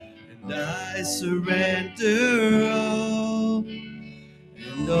I surrender all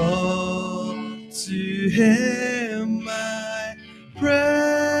and all to Him, my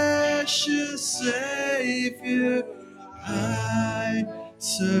precious Savior. I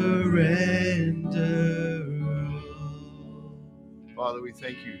surrender all. Father, we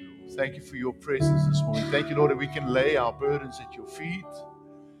thank you. Thank you for your presence this morning. Thank you, Lord, that we can lay our burdens at your feet.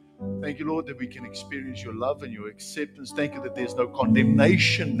 Thank you, Lord, that we can experience your love and your acceptance. Thank you that there's no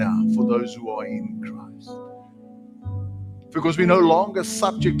condemnation now for those who are in Christ. Because we're no longer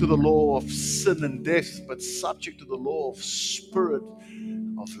subject to the law of sin and death, but subject to the law of spirit,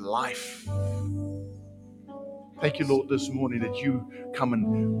 of life. Thank you, Lord, this morning that you come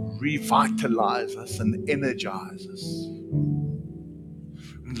and revitalize us and energize us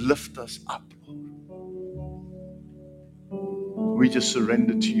and lift us up, Lord. We just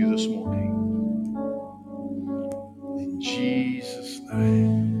surrender to you this morning. In Jesus'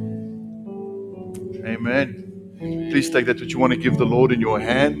 name. Amen. Please take that which you want to give the Lord in your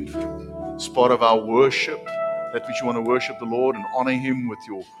hand. It's part of our worship. That which you want to worship the Lord and honor Him with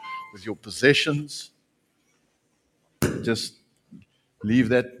your possessions. Just leave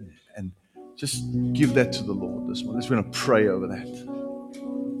that and just give that to the Lord this morning. Let's going to pray over that.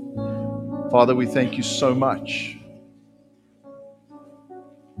 Father, we thank you so much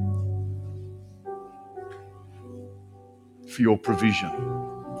for your provision.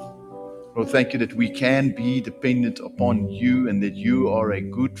 Lord, thank you that we can be dependent upon you and that you are a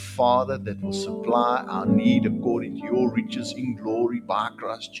good Father that will supply our need according to your riches in glory by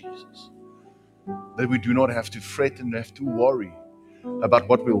Christ Jesus. That we do not have to fret and have to worry about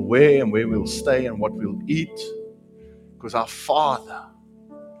what we'll wear and where we'll stay and what we'll eat, because our Father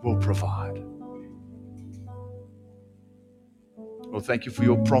will provide. Lord, thank you for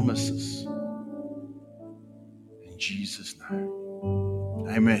your promises. In Jesus' name.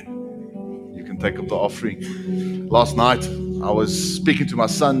 Amen. You can take up the offering. Last night, I was speaking to my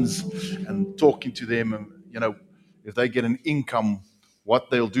sons and talking to them, and, if they get an income,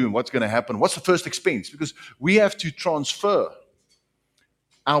 what they'll do and what's going to happen. What's the first expense? Because we have to transfer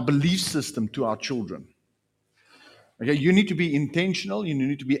our belief system to our children. Okay, you need to be intentional. You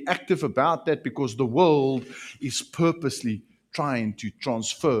need to be active about that because the world is purposely trying to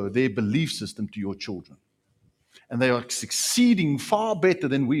transfer their belief system to your children. And they are succeeding far better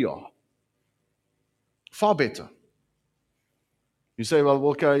than we are. Far better. You say, well,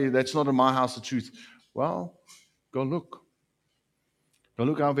 okay, that's not in my house the truth. Well, go look. Go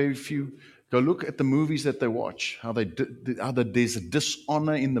look how very few. Go look at the movies that they watch. How there's a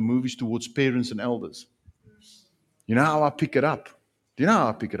dishonor in the movies towards parents and elders. You know how I pick it up? Do you know how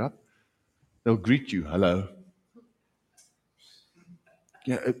I pick it up? They'll greet you, hello.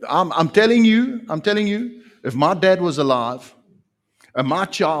 Yeah, I'm telling you, if my dad was alive and my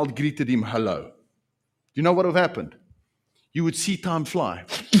child greeted him, hello, do you know what would have happened? You would see time fly.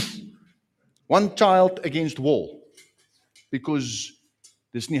 One child against wall. Because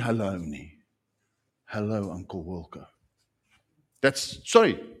there's no hello, nie. Hello, Uncle Wilco. It's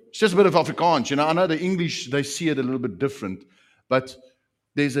just a bit of Afrikaans. I know the English, they see it a little bit different, but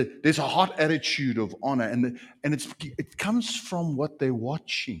there's a hot attitude of honor, and it comes from what they're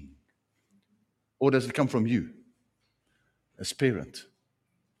watching. Or does it come from you as parent?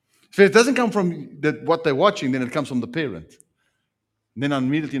 If it doesn't come from what they're watching, then it comes from the parent. And then I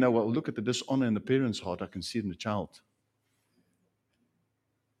immediately know, well, look at the dishonor in the parent's heart. I can see it in the child.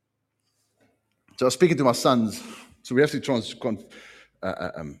 So I was speaking to my sons. So we have to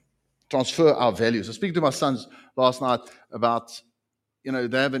transfer our values. I was speaking to my sons last night about, they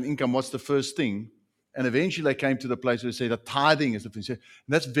have an income. What's the first thing? And eventually they came to the place where they say that tithing is the thing. And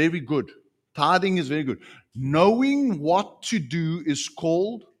that's very good. Tithing is very good. Knowing what to do is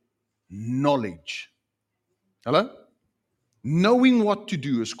called knowledge. Hello? Knowing what to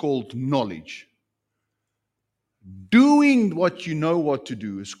do is called knowledge. Doing what you know what to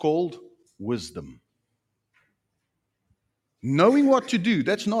do is called wisdom. Knowing what to do,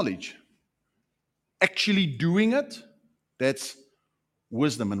 that's knowledge. Actually doing it, that's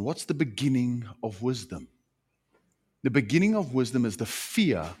wisdom. And what's the beginning of wisdom? The beginning of wisdom is the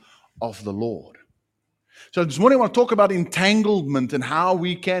fear of the Lord. So this morning I want to talk about entanglement and how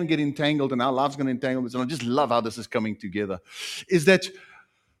we can get entangled and how life's going to entangle us. And I just love how this is coming together. Is that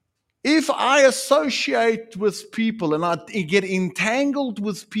if I associate with people and I get entangled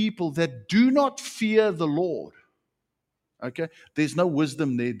with people that do not fear the Lord, okay, there's no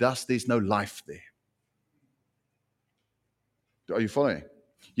wisdom there, thus there's no life there. Are you following?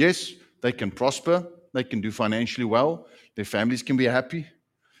 Yes, they can prosper, they can do financially well, their families can be happy,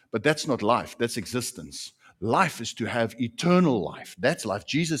 but that's not life, that's existence. Life is to have eternal life. That's life.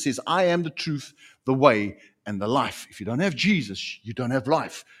 Jesus says, I am the truth, the way, and the life. If you don't have Jesus, you don't have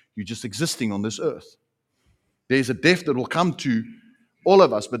life. You're just existing on this earth. There's a death that will come to all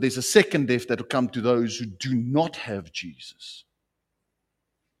of us, but there's a second death that will come to those who do not have Jesus.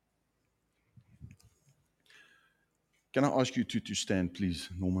 Can I ask you to stand, please,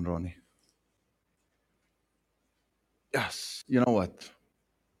 Norman Ronnie? Yes. You know what?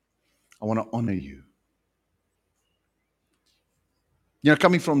 I want to honor you. You know,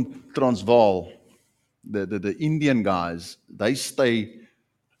 coming from Transvaal, the Indian guys, they stay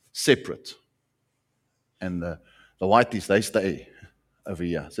separate. And the whiteys, they stay over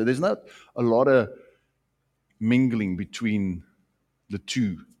here. So there's not a lot of mingling between the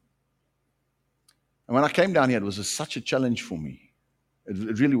two. And when I came down here, it was such a challenge for me.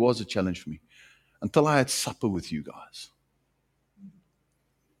 It really was a challenge for me. Until I had supper with you guys.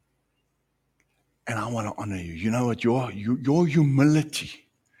 And I want to honor you. You know what? Your humility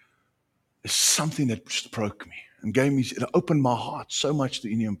is something that just broke me and it opened my heart so much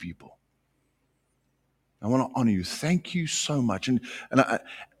to Indian people. I want to honor you. Thank you so much. And I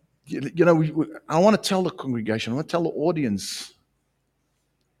want to tell the congregation, I want to tell the audience,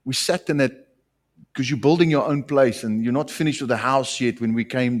 we sat in that, because you're building your own place and you're not finished with the house yet when we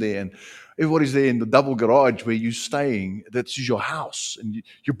came there. And everybody's there in the double garage where you're staying. That's your house. And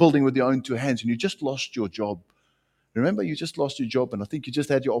you're building with your own two hands. And you just lost your job. Remember, you just lost your job. And I think you just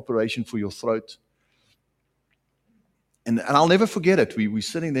had your operation for your throat. And I'll never forget it. We were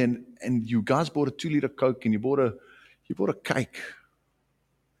sitting there and you guys bought a 2-liter Coke and you bought a cake.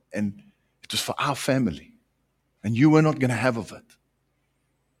 And it was for our family. And you were not going to have of it.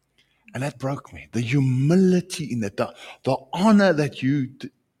 And that broke me. The humility in that, the honor that you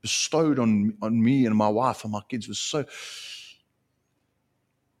bestowed on me and my wife and my kids was so,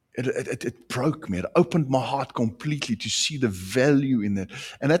 it broke me. It opened my heart completely to see the value in that.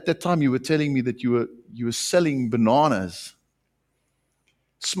 And at that time, you were telling me that you were selling bananas,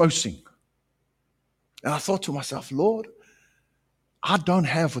 smosing. And I thought to myself, Lord, I don't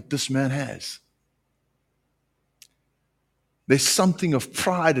have what this man has. There's something of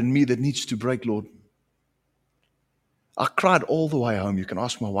pride in me that needs to break, Lord. I cried all the way home. You can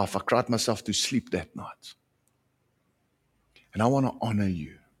ask my wife. I cried myself to sleep that night. And I want to honor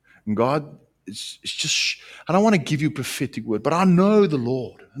you. And God, it's just, I don't want to give you a prophetic word, but I know the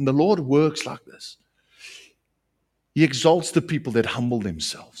Lord. And the Lord works like this. He exalts the people that humble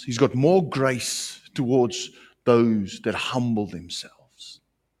themselves. He's got more grace towards those that humble themselves.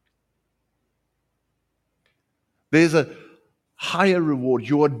 There's a higher reward.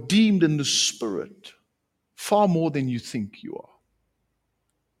 You are deemed in the Spirit far more than you think you are.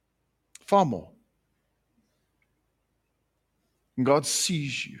 Far more. And God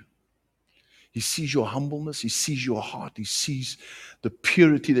sees you. He sees your humbleness. He sees your heart. He sees the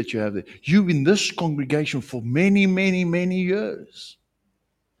purity that you have there. You in this congregation for many, many, many years.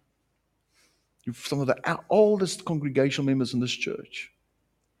 You're some of the oldest congregational members in this church.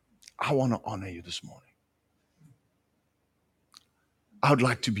 I want to honor you this morning. I would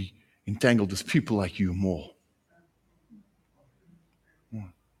like to be entangled with people like you more.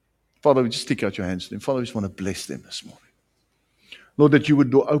 Father, we just stick out your hands to them. Father, we just want to bless them this morning. Lord, that you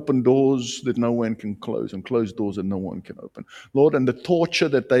would open doors that no one can close and close doors that no one can open. Lord, and the torture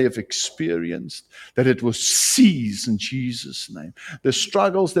that they have experienced, that it will cease in Jesus' name. The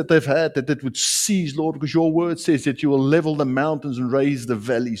struggles that they've had, that it would cease, Lord, because your word says that you will level the mountains and raise the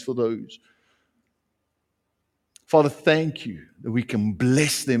valleys for those. Father, thank you that we can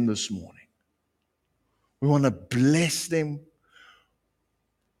bless them this morning. We want to bless them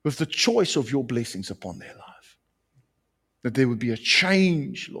with the choice of your blessings upon their life. That there would be a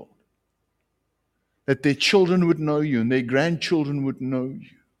change, Lord. That their children would know you and their grandchildren would know you.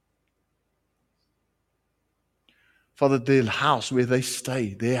 Father, their house where they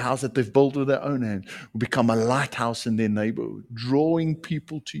stay, their house that they've built with their own hands, will become a lighthouse in their neighborhood, drawing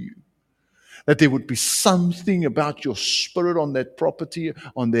people to you. That there would be something about your spirit on that property,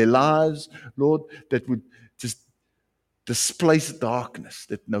 on their lives, Lord, that would just displace darkness,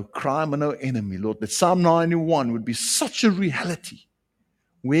 that no crime and no enemy, Lord, that Psalm 91 would be such a reality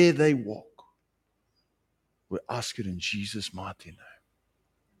where they walk. We ask it in Jesus' mighty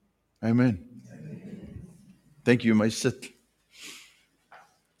name. Amen. Thank you. You may sit.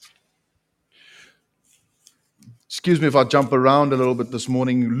 Excuse me if I jump around a little bit this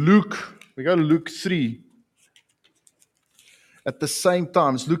morning. We go to Luke 3. At the same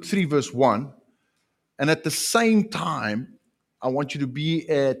time, it's Luke 3 verse 1. And at the same time, I want you to be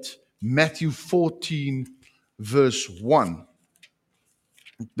at Matthew 14 verse 1.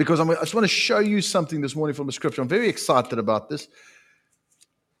 because I just want to show you something this morning from the scripture. I'm very excited about this.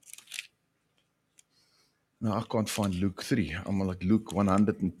 No, I can't find Luke 3. I'm like Luke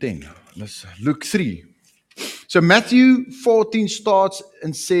 110. Let's Luke 3. So Matthew 14 starts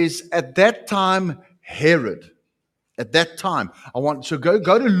and says, at that time, Herod. At that time. Go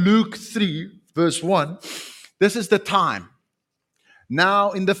to Luke 3, verse 1. This is the time.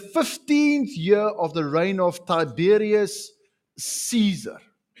 Now, in the 15th year of the reign of Tiberius Caesar.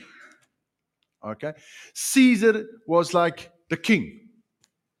 Okay. Caesar was like the king.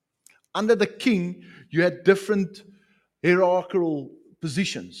 Under the king, you had different hierarchical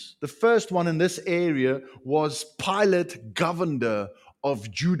positions. The first one in this area was Pilate, governor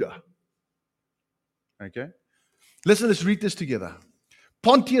of Judah. Okay. Listen, let's read this together.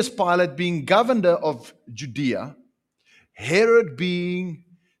 Pontius Pilate being governor of Judea, Herod being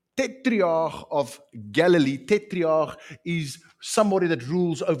tetrarch of Galilee. Tetrarch is somebody that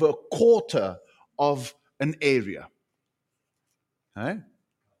rules over a quarter of an area. Okay?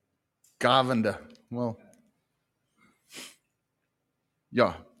 Governor. Well,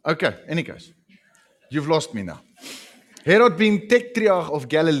 yeah. Okay. Any case, you've lost me now. Herod being tetrarch of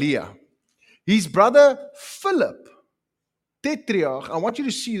Galilee. His brother Philip, tetrarch. I want you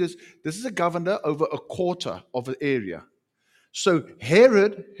to see this. This is a governor over a quarter of an area. So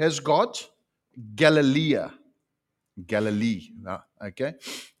Herod has got Galilee. Okay?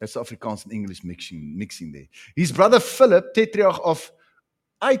 That's Afrikaans and English mixing there. His brother Philip, tetrarch of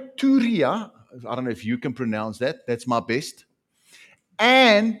Iturea. I don't know if you can pronounce that. That's my best.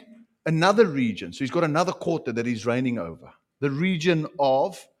 And another region. So he's got another quarter that he's reigning over. The region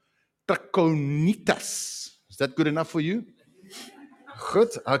of Trachonitis. Is that good enough for you? Good.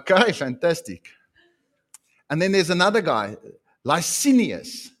 Okay, fantastic. And then there's another guy,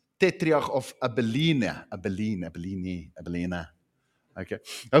 Licinius, tetrarch of Abilene. Okay.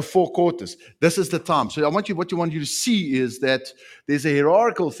 4 quarters. This is the time. So what you want you to see is that there's a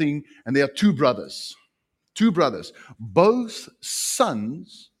hierarchical thing, and there are two brothers. Two brothers, both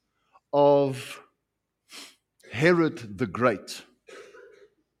sons of Herod the Great.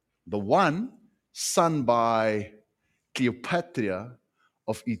 The one, son by Cleopatra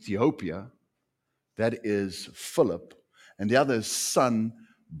of Ethiopia, that is Philip, and the other is son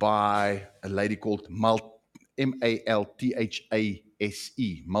by a lady called Malthase,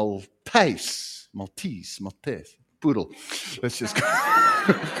 Maltese, poodle. Let's just go.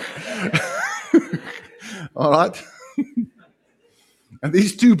 All right. And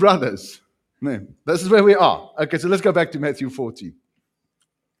these two brothers, man, this is where we are. Okay, so let's go back to Matthew 14.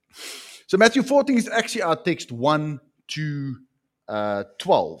 So Matthew 14 is actually our text 1 to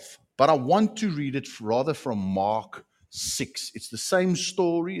 12. But I want to read it rather from Mark 6. It's the same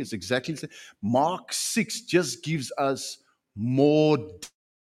story. It's exactly the same. Mark 6 just gives us more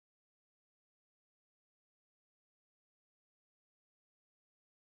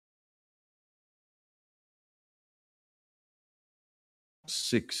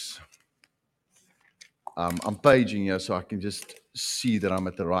 6. I'm paging here so I can just see that I'm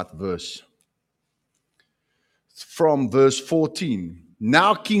at the right verse. From verse 14.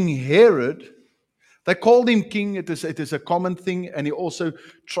 Now King Herod, they called him king. It is a common thing. And he also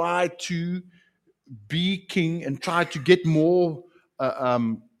tried to be king and tried to get more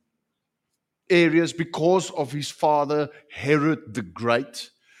areas because of his father, Herod the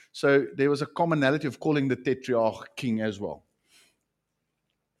Great. So there was a commonality of calling the tetrarch king as well.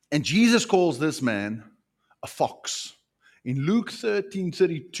 And Jesus calls this man a fox. In Luke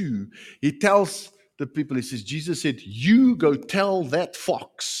 13:32, he tells the people, he says, Jesus said, you go tell that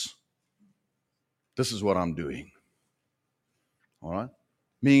fox, this is what I'm doing. All right?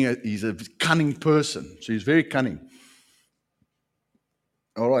 Meaning he's a cunning person. So he's very cunning.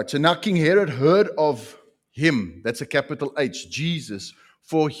 All right. So now King Herod heard of him. That's a capital H, Jesus.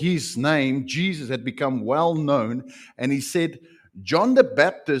 For his name, Jesus had become well known. And he said, John the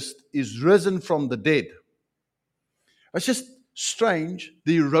Baptist is risen from the dead. It's just strange.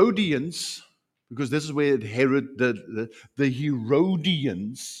 The Herodians, because this is where Herod, the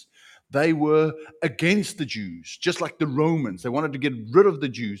Herodians, they were against the Jews, just like the Romans. They wanted to get rid of the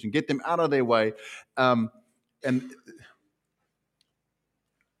Jews and get them out of their way. And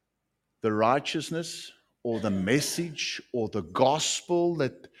the righteousness or the message or the gospel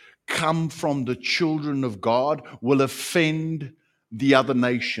that come from the children of God will offend the other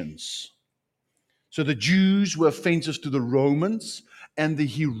nations. So the Jews were offensive to the Romans and the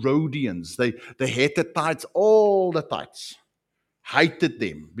Herodians. The Hittites, all the Hittites hated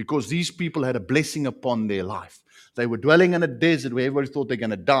them because these people had a blessing upon their life. They were dwelling in a desert where everybody thought they're going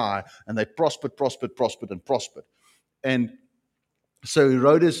to die, and they prospered. And So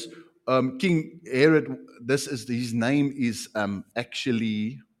Herodes, King Herod, his name is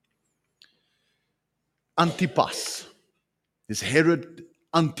actually Antipas. It's Herod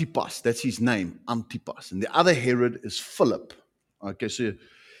Antipas. That's his name, Antipas. And the other Herod is Philip. Okay, so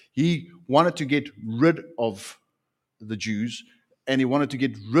he wanted to get rid of the Jews, and he wanted to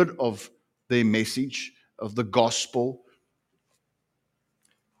get rid of their message of the gospel,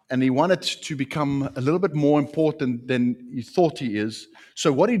 and he wanted to become a little bit more important than he thought he is.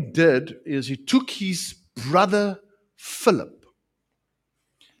 So what he did is he took his brother Philip.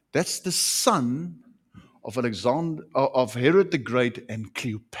 That's the son of Alexander, of Herod the Great and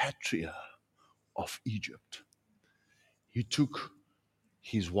Cleopatra of Egypt. He took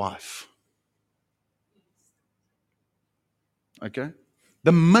his wife. Okay?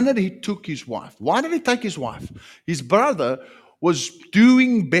 The minute he took his wife, why did he take his wife? His brother was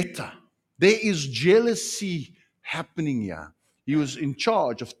doing better. There is jealousy happening here. He was in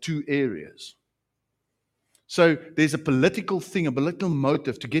charge of two areas. So there's a political thing, a political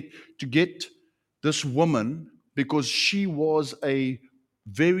motive to get this woman because she was a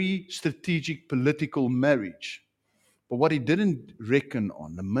very strategic political marriage. But what he didn't reckon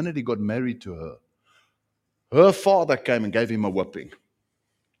on, the minute he got married to her, her father came and gave him a whipping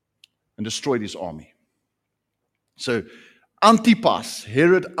and destroyed his army. So Antipas,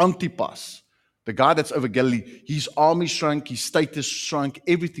 Herod Antipas, the guy that's over Galilee, his army shrunk, his status shrunk,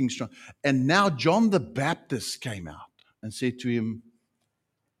 everything shrunk. And now John the Baptist came out and said to him,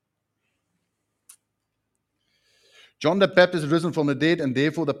 John the Baptist is risen from the dead, and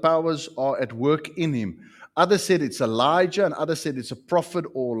therefore the powers are at work in him. Others said it's Elijah, and others said it's a prophet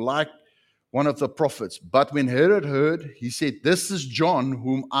or like one of the prophets. But when Herod heard, he said, this is John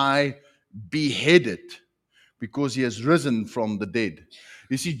whom I beheaded, because he has risen from the dead.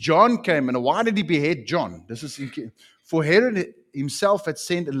 You see, John came, and why did he behead John? For Herod himself had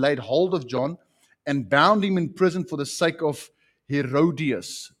sent and laid hold of John and bound him in prison for the sake of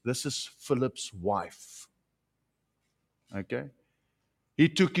Herodias. This is Philip's wife. Okay? He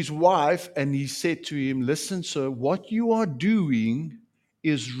took his wife and he said to him, listen, sir, what you are doing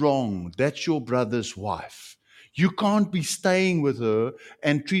is wrong. That's your brother's wife. You can't be staying with her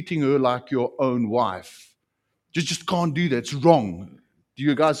and treating her like your own wife. You just can't do that. It's wrong. Do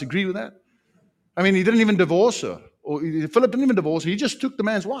you guys agree with that? I mean, he didn't even divorce her. Or Philip didn't even divorce her. He just took the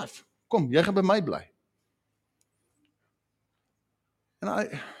man's wife. Kom, jy gaan by my bly. And I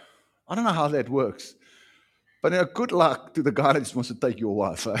don't know how that works. But good luck to the guy that just wants to take your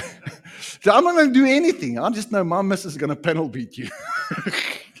wife. Eh? So I'm not going to do anything. I just know my missus is going to panel beat you.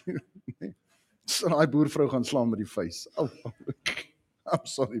 So daai boervrou gaan slaan met die face. Oh, I'm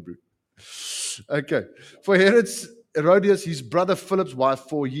sorry, bro. Okay. For Herodias, his brother Philip's wife,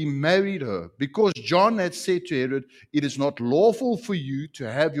 for he married her, because John had said to Herod, it is not lawful for you to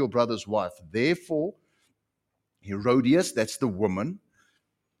have your brother's wife. Therefore, Herodias, that's the woman,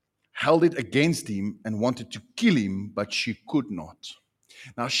 held it against him and wanted to kill him, but she could not.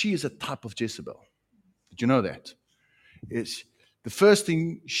 Now, she is a type of Jezebel. Did you know that? It's the first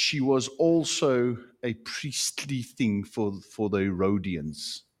thing, she was also a priestly thing for the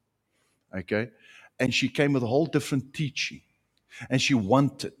Herodians. Okay? And she came with a whole different teaching. And she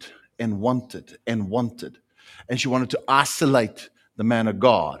wanted and wanted and wanted. And she wanted to isolate the man of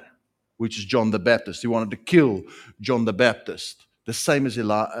God, which is John the Baptist. He wanted to kill John the Baptist. The same as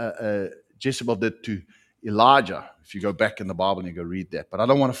Jezebel did to Elijah, if you go back in the Bible and you go read that. But I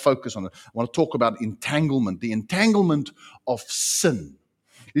don't want to focus on it. I want to talk about entanglement, the entanglement of sin.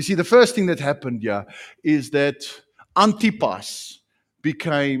 You see, the first thing that happened here is that Antipas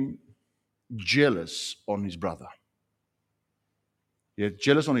became jealous on his brother. He had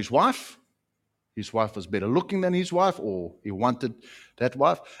jealous on his wife. His wife was better looking than his wife, or he wanted that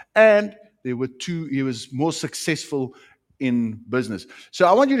wife. And he was more successful in business. So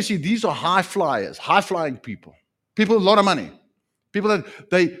I want you to see these are high flyers, high flying people with a lot of money. People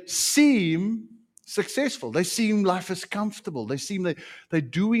that they seem successful. They seem life is comfortable. They seem they're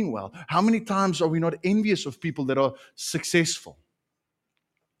doing well. How many times are we not envious of people that are successful,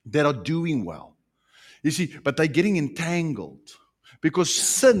 that are doing well? You see, but they're getting entangled because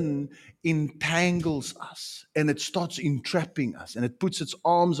sin entangles us and it starts entrapping us and it puts its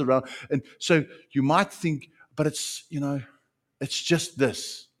arms around. And so you might think, but it's just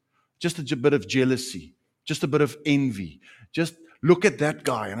this, just a bit of jealousy, just a bit of envy. Just look at that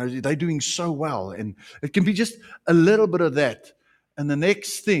guy, they're doing so well. And it can be just a little bit of that. And the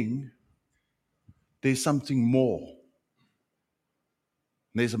next thing, there's something more.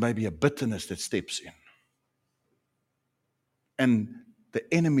 There's maybe a bitterness that steps in. And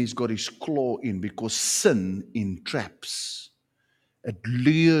the enemy's got his claw in because sin entraps It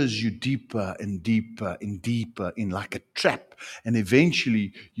lures you deeper and deeper and deeper in like a trap. And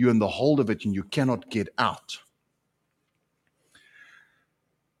eventually you're in the hold of it and you cannot get out.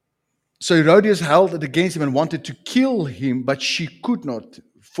 So Herodias held it against him and wanted to kill him, but she could not,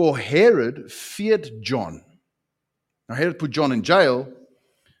 for Herod feared John. Now Herod put John in jail,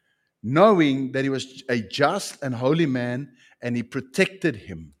 knowing that he was a just and holy man, and he protected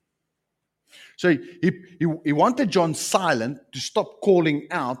him. So he wanted John silent to stop calling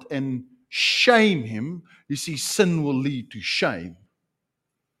out and shame him. You see, sin will lead to shame.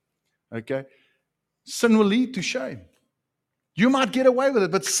 Okay? Sin will lead to shame. You might get away with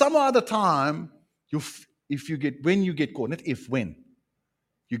it, but some other time, when you get caught, not if, when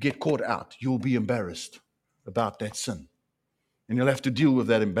you get caught out, you'll be embarrassed about that sin. And you'll have to deal with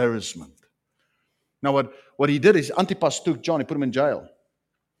that embarrassment. Now, what he did is Antipas took John, he put him in jail.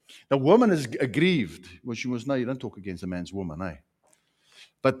 The woman is aggrieved. Well, she was, no, you don't talk against a man's woman, eh?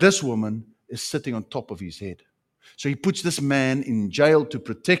 But this woman is sitting on top of his head. So he puts this man in jail to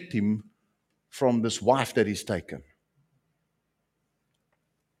protect him from this wife that he's taken.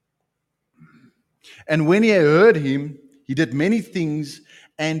 And when he heard him, he did many things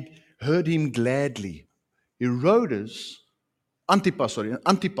and heard him gladly. Antipas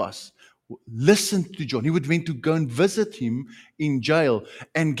listened to John. He would went to go and visit him in jail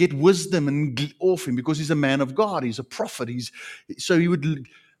and get wisdom and off him because he's a man of God. He's a prophet.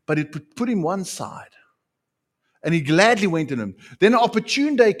 But it put him one side. And he gladly went to him. Then an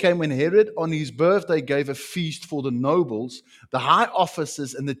opportune day came when Herod, on his birthday, gave a feast for the nobles, the high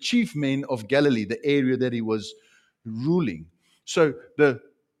officers, and the chief men of Galilee, the area that he was ruling. So the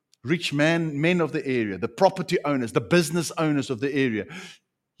rich men of the area, the property owners, the business owners of the area,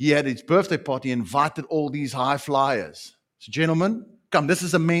 he had his birthday party, invited all these high flyers. So, gentlemen, come, this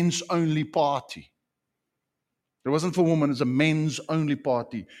is a men's only party. It wasn't for women, it's a men's only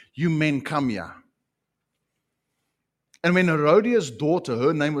party. You men come here. And when Herodias' daughter,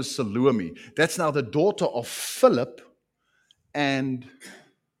 her name was Salome, that's now the daughter of Philip and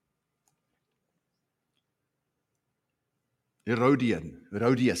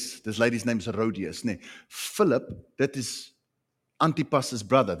Herodias. This lady's name is Herodias. Philip, that is Antipas's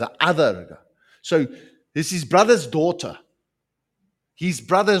brother, the other guy. So this is his brother's daughter. His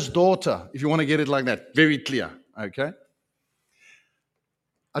brother's daughter, if you want to get it like that, very clear, okay?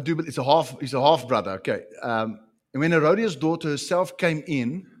 It's a half brother, okay. And when Herodias' daughter herself came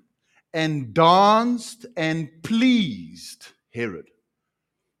in and danced and pleased Herod.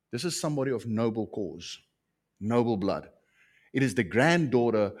 This is somebody of noble cause, noble blood. It is the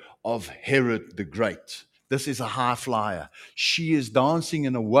granddaughter of Herod the Great. This is a high flyer. She is dancing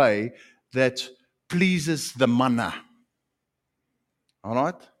in a way that pleases the manna. All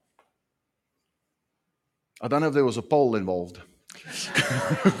right? I don't know if there was a pole involved.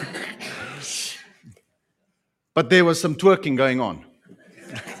 But there was some twerking going on.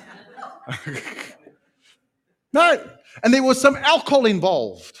 No, and there was some alcohol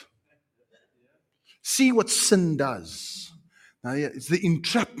involved. See what sin does. Now, it's the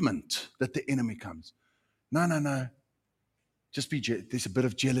entrapment that the enemy comes. No. Just there's a bit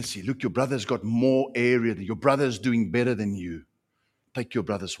of jealousy. Look, your brother's got more area. Your brother's doing better than you. Take your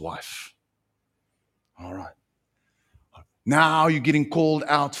brother's wife. All right. Now you're getting called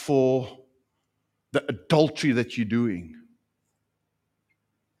out for the adultery that you're doing.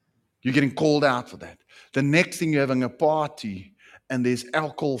 You're getting called out for that. The next thing, you're having a party and there's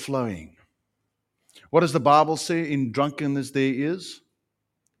alcohol flowing. What does the Bible say in drunkenness there is?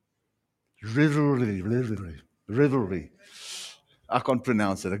 Revelry. I can't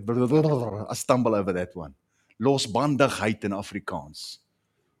pronounce it. I stumble over that one. Losbandigheid in Afrikaans.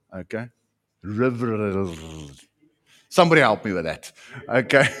 Okay? Somebody help me with that.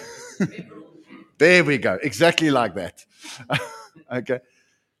 Okay? There we go. Exactly like that. Okay?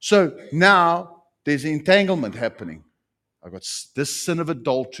 So now there's entanglement happening. I've got this sin of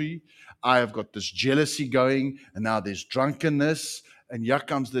adultery. I have got this jealousy going. And now there's drunkenness. And here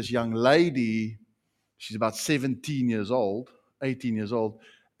comes this young lady. She's about 17 years old, 18 years old.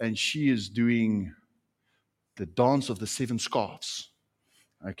 And she is doing the dance of the seven scarves.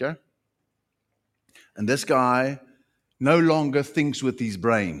 Okay? And this guy no longer thinks with his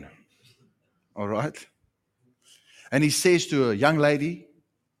brain. All right? And he says to her, young lady,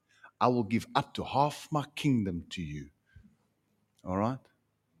 I will give up to half my kingdom to you. All right?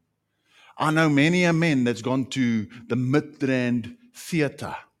 I know many a man that's gone to the Midrand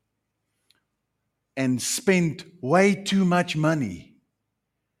theater and spent way too much money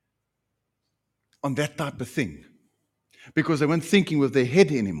on that type of thing because they weren't thinking with their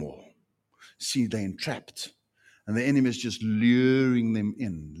head anymore. See, they're entrapped. And the enemy is just luring them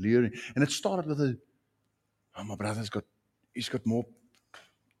in, luring. And it started with my he's got more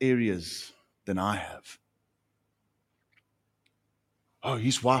areas than I have. Oh,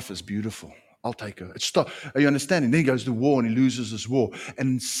 his wife is beautiful. I'll take her. Are you understanding? Then he goes to war and he loses this war.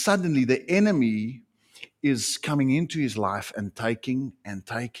 And suddenly the enemy is coming into his life and taking and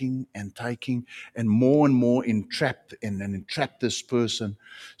taking and taking and more entrap this person.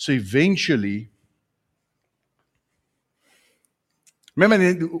 So eventually,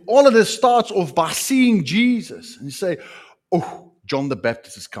 remember, all of this starts off by seeing Jesus. And you say, oh, John the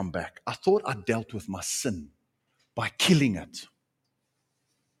Baptist has come back. I thought I dealt with my sin by killing it.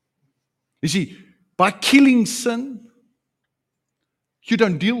 You see, by killing sin, you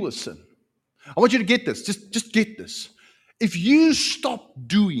don't deal with sin. I want you to get this. Just get this. If you stop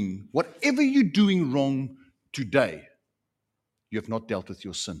doing whatever you're doing wrong today, you have not dealt with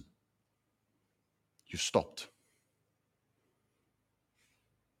your sin. You've stopped.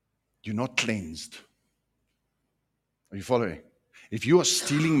 You're not cleansed. Are you following? If you are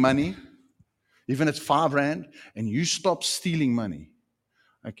stealing money, even it's 5 rand, and you stop stealing money,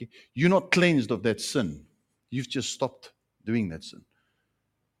 okay, you're not cleansed of that sin. You've just stopped doing that sin.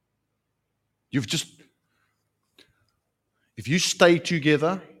 If you stay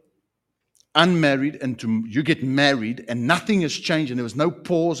together, unmarried, and you get married, and nothing has changed, and there was no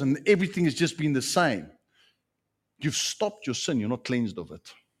pause, and everything has just been the same, you've stopped your sin. You're not cleansed of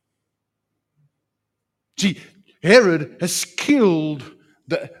it. See, Herod has killed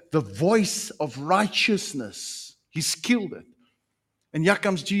the voice of righteousness. He's killed it. And here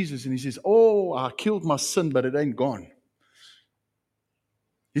comes Jesus, and he says, oh, I killed my sin, but it ain't gone.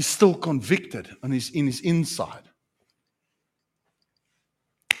 He's still convicted in his inside.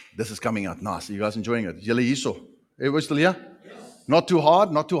 This is coming out nice. Are you guys enjoying it? Julle hierso? Everybody still here? Yes. Not too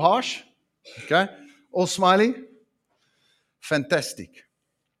hard, not too harsh. Okay? All smiley? Fantastic.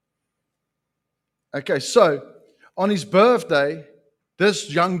 Okay, so on his birthday, this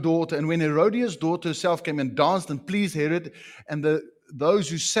young daughter, and when Herodias' daughter herself came and danced and pleased Herod, and those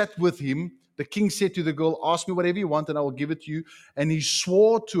who sat with him, the king said to the girl, ask me whatever you want and I will give it to you. And he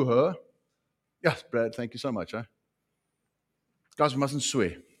swore to her, yes, Brad, thank you so much. Guys, we mustn't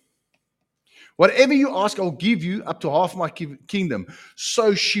swear. Whatever you ask, I'll give you up to half my kingdom.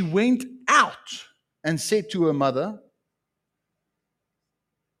 So she went out and said to her mother,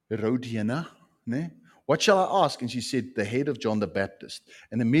 Herodiana, what shall I ask? And she said, the head of John the Baptist.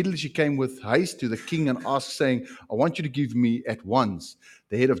 And immediately she came with haste to the king and asked, saying, I want you to give me at once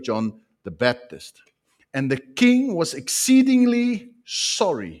the head of John the Baptist. And the king was exceedingly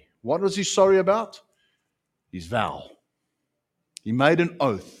sorry. What was he sorry about? His vow. He made an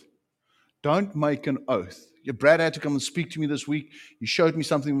oath. Don't make an oath. Your Brad had to come and speak to me this week. He showed me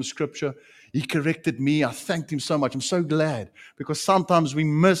something with scripture. He corrected me. I thanked him so much. I'm so glad, because sometimes we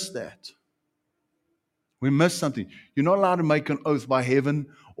miss that. We miss something. You're not allowed to make an oath by heaven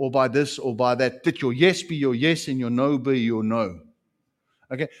or by this or by that. Let your yes be your yes and your no be your no.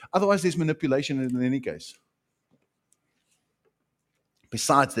 Okay? Otherwise, there's manipulation in any case.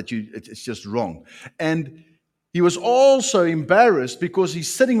 Besides that, it's just wrong. And he was also embarrassed because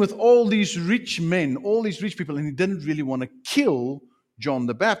he's sitting with all these rich men, all these rich people, and he didn't really want to kill John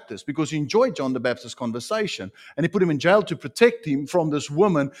the Baptist because he enjoyed John the Baptist's conversation. And he put him in jail to protect him from this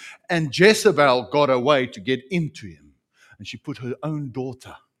woman. And Jezebel got a way to get into him. And she put her own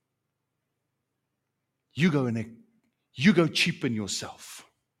daughter. You go cheapen yourself.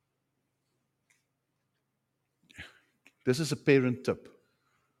 This is a parent tip.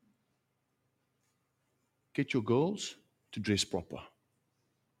 Get your girls to dress proper.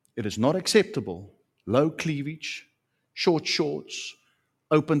 It is not acceptable. Low cleavage, short shorts,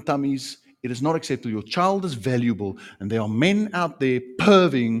 open tummies. It is not acceptable. Your child is valuable, and there are men out there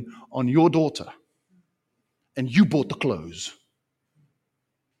perving on your daughter, and you bought the clothes.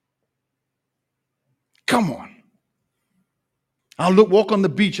 Come on. I walk on the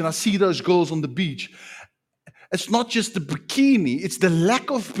beach, and I see those girls on the beach. It's not just the bikini, it's the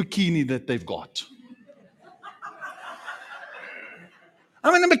lack of bikini that they've got.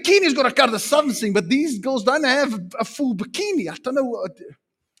 I mean, a bikini's got to cover the something, but these girls don't have a full bikini. I don't know what.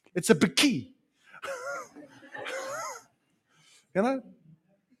 It's a bikini. You know?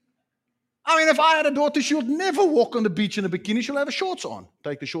 I mean, if I had a daughter, she would never walk on the beach in a bikini. She'll have her shorts on.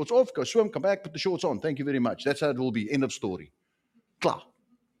 Take the shorts off, go swim, come back, put the shorts on. Thank you very much. That's how it will be. End of story. Klar.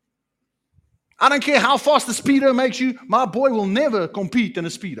 I don't care how fast the speedo makes you. My boy will never compete in a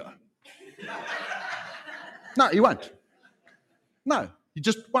speedo. No, he won't. No, he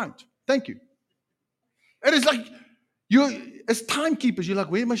just won't. Thank you. It is like, as timekeepers, you're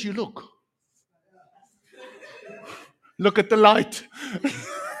like, where must you look? Look at the light.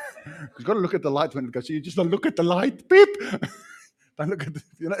 You've got to look at the light when it goes. So you just don't look at the light. Beep. Don't look at the,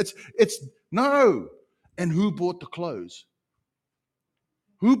 it's no. And who bought the clothes?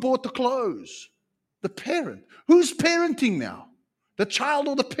 Who bought the clothes? The parent. Who's parenting now? The child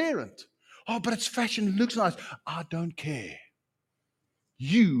or the parent? Oh, but it's fashion. It looks nice. I don't care.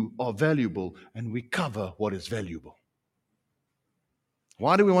 You are valuable, and we cover what is valuable.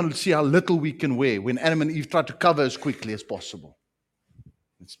 Why do we want to see how little we can wear when Adam and Eve tried to cover as quickly as possible?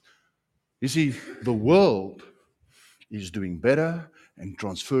 You see, the world is doing better and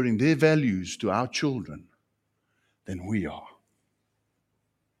transferring their values to our children than we are.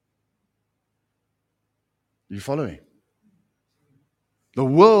 Are you following? The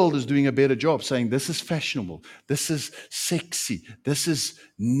world is doing a better job saying this is fashionable, this is sexy, this is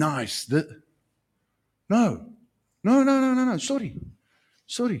nice. No.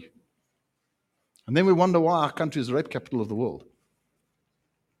 Sorry. And then we wonder why our country is the rape capital of the world.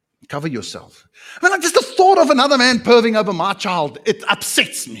 Cover yourself. And just the thought of another man perving over my child, it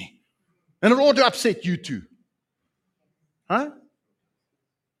upsets me. And it ought to upset you too. Huh?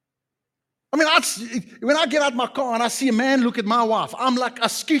 I mean, when I get out my car and I see a man look at my wife, I'm like,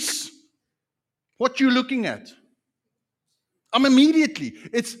 excuse, what you looking at? I'm immediately,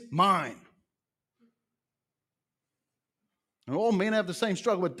 it's mine. And all men have the same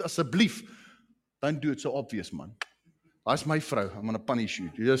struggle, but asseblief, don't do it so obvious, man. That's my vrou. I'm going to punish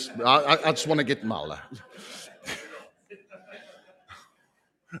you. I just want to get mal.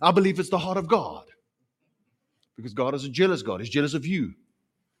 I believe it's the heart of God. Because God is a jealous God. He's jealous of you.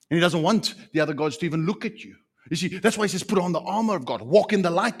 And He doesn't want the other gods to even look at you. You see, that's why He says, put on the armor of God. Walk in the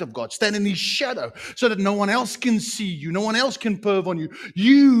light of God. Stand in His shadow so that no one else can see you. No one else can perv on you.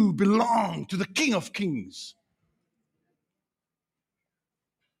 You belong to the King of Kings.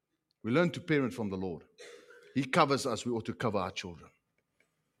 We learn to parent from the Lord. He covers us. We ought to cover our children.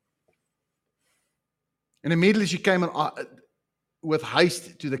 And immediately she came and with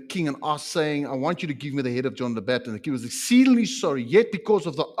haste to the king and asked, saying, I want you to give me the head of John the Baptist. And the king was exceedingly sorry, yet because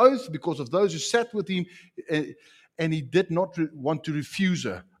of the oath, because of those who sat with him, and he did not want to refuse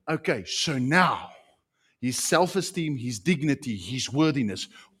her. Okay, so now his self-esteem, his dignity, his worthiness,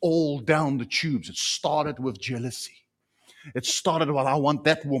 all down the tubes. It started with jealousy. It started with, I want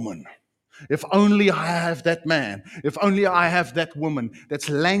that woman. If only I have that man. If only I have that woman. That's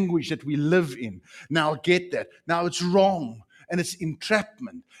language that we live in. Now get that. Now it's wrong. And it's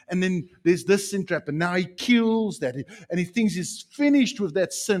entrapment. And then there's this entrapment. Now he kills that. And he thinks he's finished with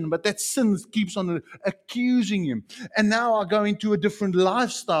that sin. But that sin keeps on accusing him. And now I go into a different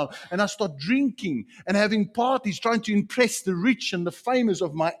lifestyle. And I start drinking and having parties, trying to impress the rich and the famous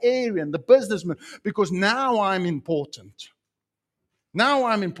of my area and the businessmen. Because now I'm important. Now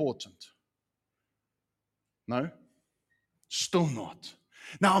I'm important. No, still not.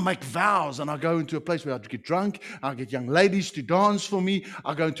 Now I make vows and I go into a place where I get drunk, I get young ladies to dance for me,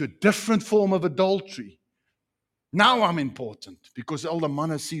 I go into a different form of adultery. Now I'm important because al die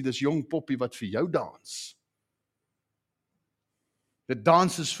manne see this young poppie wat vir jou dans. That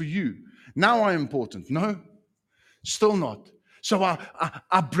dances for you. Now I'm important. No, still not. So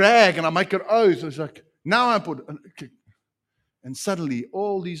I brag and I make an oath. It's like, now I'm important. And suddenly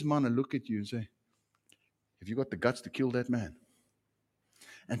all these men look at you and say, have you got the guts to kill that man?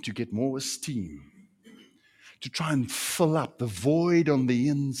 And to get more esteem. To try and fill up the void on the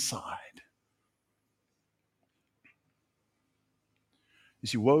inside. You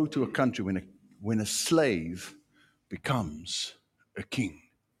see, woe to a country when a slave becomes a king.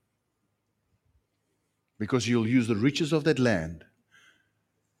 Because you'll use the riches of that land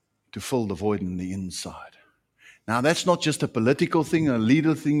to fill the void on the inside. Now, that's not just a political thing, a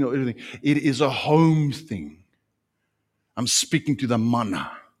leader thing, or anything. It is a home thing. I'm speaking to the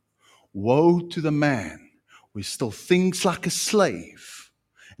manna. Woe to the man who still thinks like a slave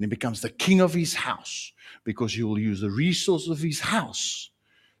and he becomes the king of his house because he will use the resources of his house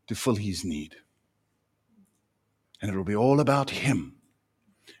to fill his need. And it will be all about him.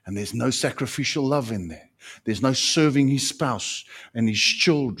 And there's no sacrificial love in there. There's no serving his spouse and his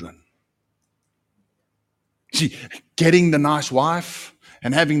children. See, getting the nice wife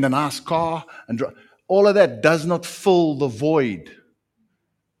and having the nice car and all of that does not fill the void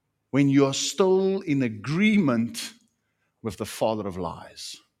when you are still in agreement with the father of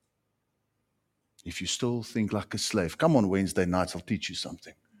lies. If you still think like a slave, come on Wednesday nights, I'll teach you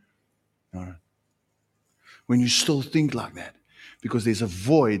something. All right. When you still think like that, because there's a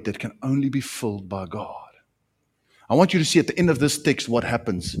void that can only be filled by God. I want you to see at the end of this text what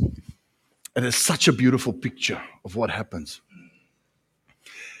happens. It is such a beautiful picture of what happens.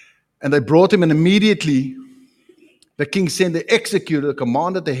 And they brought him, and immediately The king sent the executor,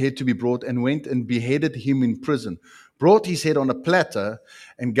 commanded the head to be brought, and went and beheaded him in prison. Brought his head on a platter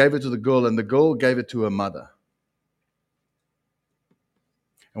and gave it to the girl, and the girl gave it to her mother.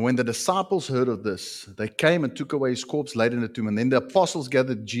 And when the disciples heard of this, they came and took away his corpse, laid in a tomb. And then the apostles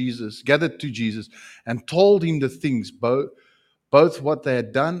gathered to Jesus, and told him the things, both what they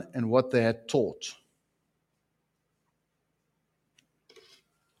had done and what they had taught.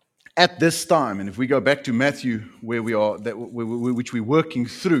 At this time, and if we go back to Matthew, where we are, which we're working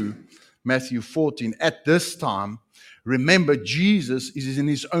through, Matthew 14, at this time, remember Jesus is in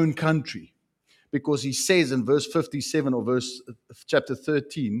his own country, because he says in verse 57 or chapter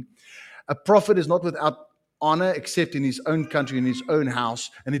 13, a prophet is not without honor except in his own country, in his own house,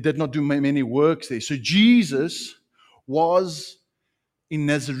 and he did not do many works there. So Jesus was in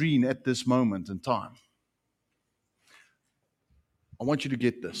Nazarene at this moment in time. I want you to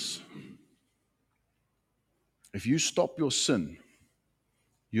get this. If you stop your sin,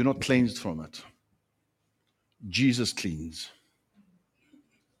 you're not cleansed from it. Jesus cleans.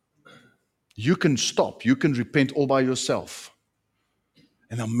 You can stop. You can repent all by yourself.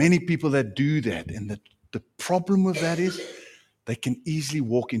 And there are many people that do that. And the problem with that is they can easily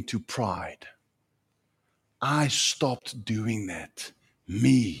walk into pride. I stopped doing that.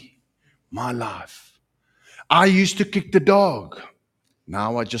 Me, my life. I used to kick the dog.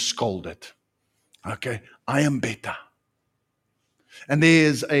 Now I just scold it. Okay, I am better. And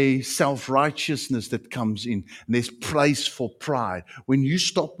there's a self-righteousness that comes in. And there's place for pride. When you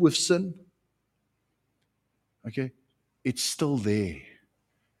stop with sin, okay, it's still there.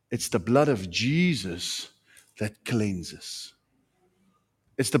 It's the blood of Jesus that cleanses.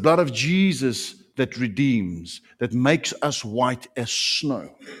 It's the blood of Jesus that redeems, that makes us white as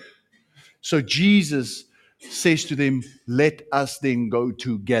snow. So Jesus says to them, let us then go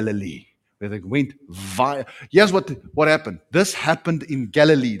to Galilee. Where they went via. Here's what happened. This happened in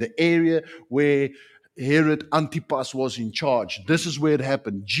Galilee, the area where Herod Antipas was in charge. This is where it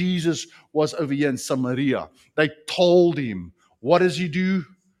happened. Jesus was over here in Samaria. They told him, what does he do?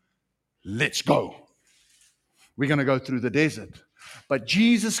 Let's go. We're going to go through the desert. But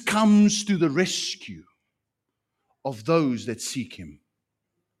Jesus comes to the rescue of those that seek him.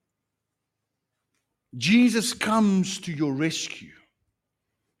 Jesus comes to your rescue.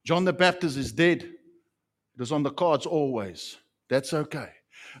 John the Baptist is dead. It was on the cards always. That's okay.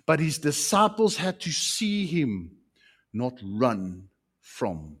 But his disciples had to see him, not run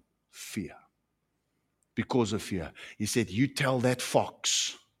from fear. Because of fear. He said, you tell that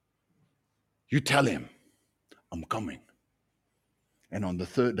fox, you tell him, I'm coming. And on the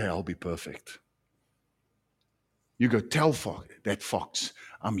third day, I'll be perfect. You go tell that fox,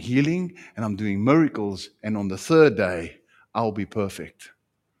 I'm healing and I'm doing miracles. And on the third day, I'll be perfect.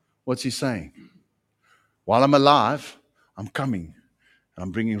 What's he saying? While I'm alive, I'm coming. And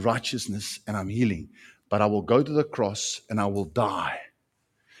I'm bringing righteousness and I'm healing. But I will go to the cross and I will die.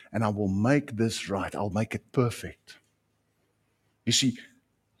 And I will make this right. I'll make it perfect. You see,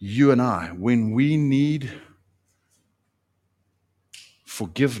 you and I, when we need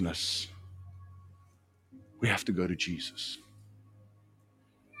forgiveness, we have to go to Jesus.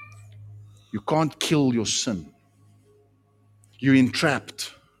 You can't kill your sin. You're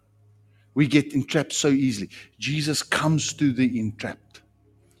entrapped. We get entrapped so easily. Jesus comes to the entrapped.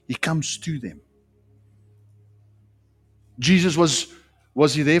 He comes to them. Jesus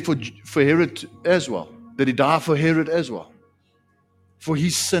was he there for Herod as well? Did he die for Herod as well? For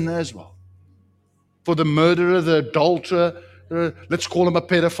his sin as well? For the murderer, the adulterer, let's call him a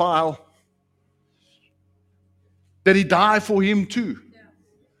pedophile. Did he die for him too?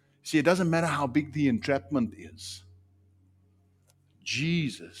 See, it doesn't matter how big the entrapment is.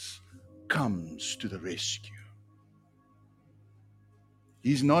 Jesus comes to the rescue.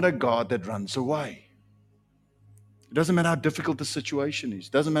 He's not a God that runs away. It doesn't matter how difficult the situation is.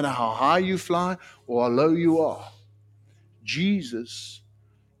 It doesn't matter how high you fly or how low you are. Jesus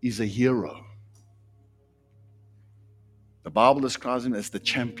is a hero. The Bible describes him as the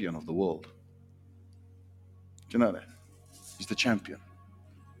champion of the world. Do you know that? He's the champion.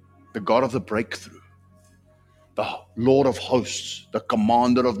 The God of the breakthrough. The Lord of hosts. The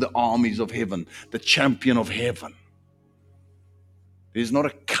commander of the armies of heaven. The champion of heaven. There's not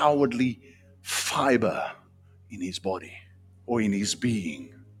a cowardly fiber in his body or in his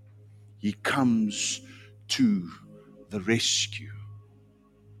being. He comes to the rescue.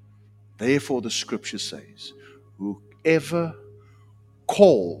 Therefore, the scripture says, whoever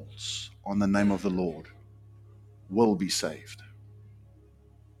calls on the name of the Lord will be saved.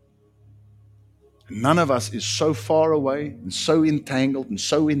 None of us is so far away and so entangled and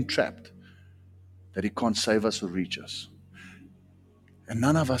so entrapped that He can't save us or reach us. And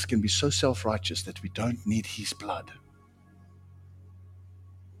none of us can be so self-righteous that we don't need His blood.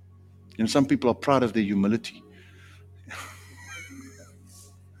 Some people are proud of their humility.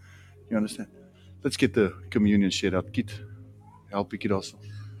 You understand? Let's get the communion shared out. Kit, help ek also.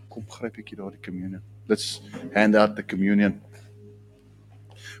 Kom gryp ek daar die communion. Let's hand out the communion.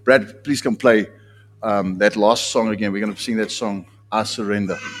 Brad, please come play that last song again. We're going to sing that song, I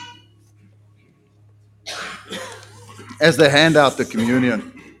Surrender. As they hand out the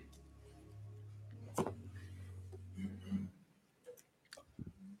communion,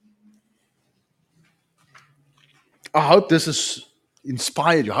 I hope this has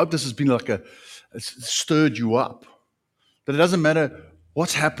inspired you. I hope this has been it's stirred you up. That it doesn't matter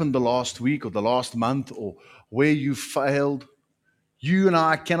what's happened the last week or the last month or where you failed. You and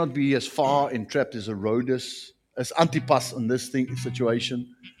I cannot be as far entrapped as Herodes, as Antipas in this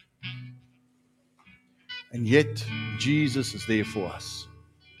situation. And yet, Jesus is there for us.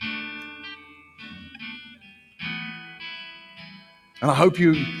 And I hope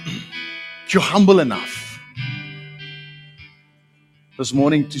you're humble enough this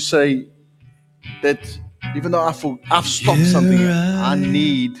morning to say that even though I've stopped something, I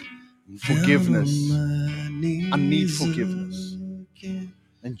need forgiveness. I need forgiveness.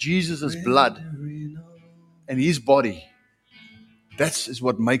 And Jesus' blood and His body, that is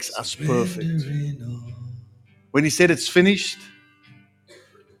what makes us perfect. When He said it's finished,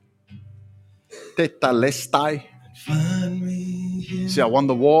 tetelestai, see, I won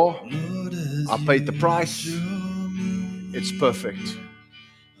the war, I paid the price, it's perfect.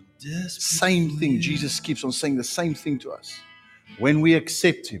 Same thing, Jesus keeps on saying the same thing to us. When we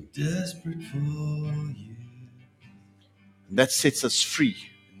accept Him, that sets us free.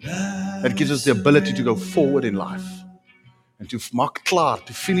 That gives us the ability to go forward in life and to maak klaar,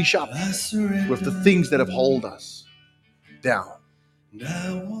 to finish up with the things that have held us down.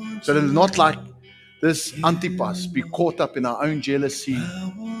 So that it's not like this Antipas be caught up in our own jealousy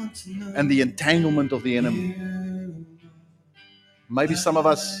and the entanglement of the enemy. Maybe some of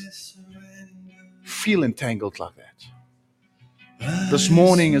us feel entangled like that. This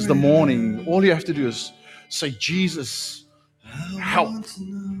morning is the morning. All you have to do is say, Jesus, help.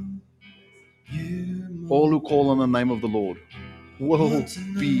 All who call on the name of the Lord will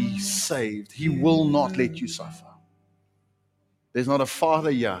be saved. He will not let you suffer. There's not a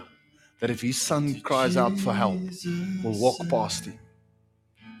father here that if his son cries out for help, will walk past him.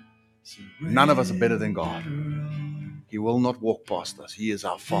 None of us are better than God. He will not walk past us. He is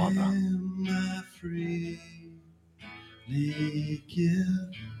our Father. And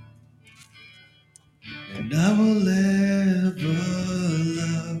I will ever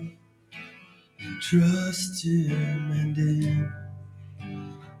love and trust Him and in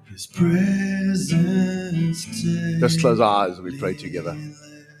His presence. Let's close our eyes and we pray together.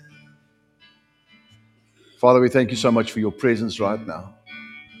 Father, we thank You so much for Your presence right now.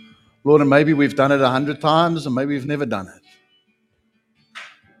 Lord, and maybe we've done it 100 times and maybe we've never done it.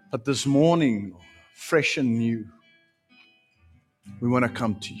 But this morning, fresh and new, we want to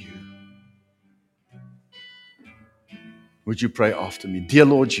come to You. Would you pray after me? Dear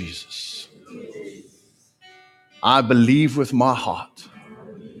Lord Jesus, I believe with my heart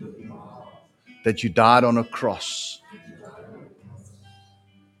that You died on a cross,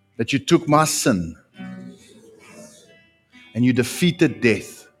 that You took my sin and You defeated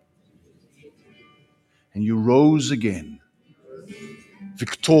death and You rose again,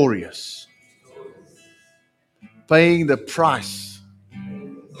 victorious, paying the price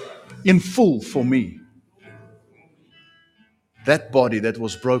in full for me. That body that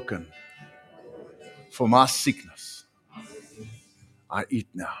was broken for my sickness, I eat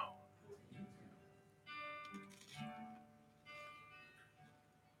now.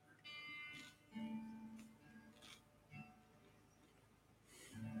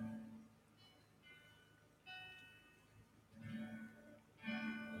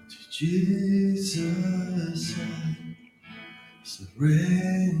 Jesus, I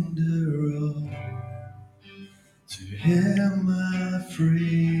surrender all. To Him I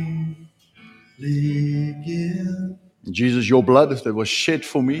freely give. Jesus, Your blood that was shed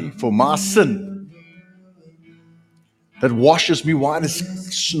for me, for my sin, that washes me white as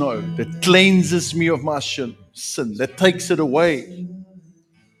snow, that cleanses me of my sin, that takes it away.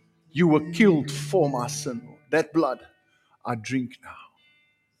 You were killed for my sin. That blood I drink now.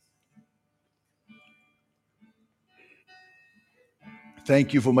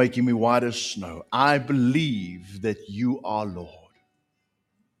 Thank You for making me white as snow. I believe that You are Lord.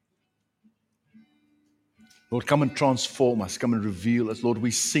 Lord, come and transform us. Come and reveal us. Lord,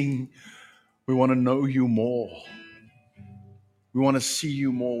 we sing We want to know you more. We want to see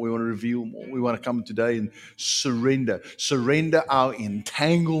you more. We want to reveal more. We want to come today and surrender. Surrender our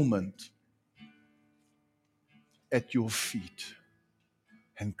entanglement at your feet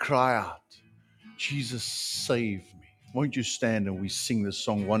and cry out, Jesus, save me. Won't you stand and we sing this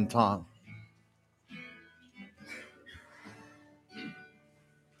song one time?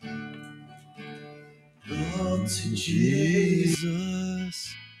 Lord, to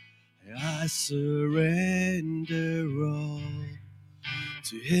Jesus, I surrender all.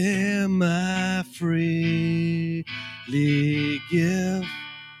 To Him I freely give,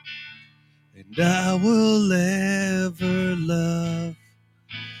 and I will ever love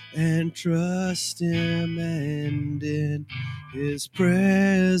and trust Him, and in His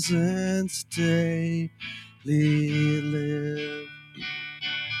presence daily live.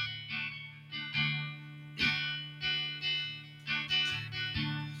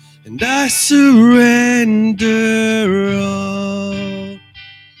 And I surrender all,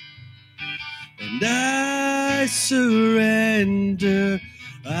 and I surrender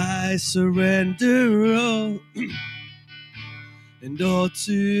all, and all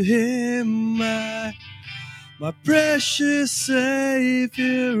to Him, my precious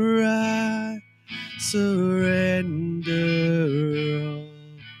Savior, I surrender all.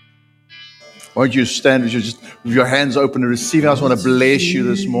 Won't you stand with your hands open and receive? I just want to bless you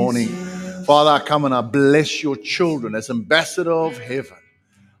this morning. Father, I come and I bless your children as ambassador of heaven.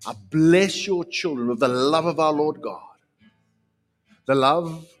 I bless your children with the love of our Lord God. The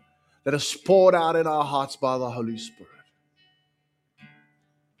love that is poured out in our hearts by the Holy Spirit.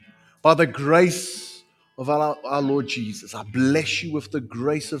 By the grace of our Lord Jesus. I bless you with the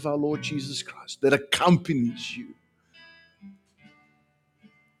grace of our Lord Jesus Christ that accompanies you.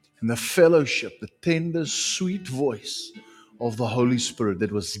 And the fellowship, the tender, sweet voice of the Holy Spirit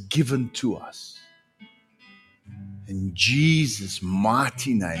that was given to us. In Jesus'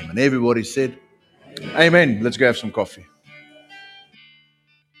 mighty name. And everybody said, Amen. Let's go have some coffee.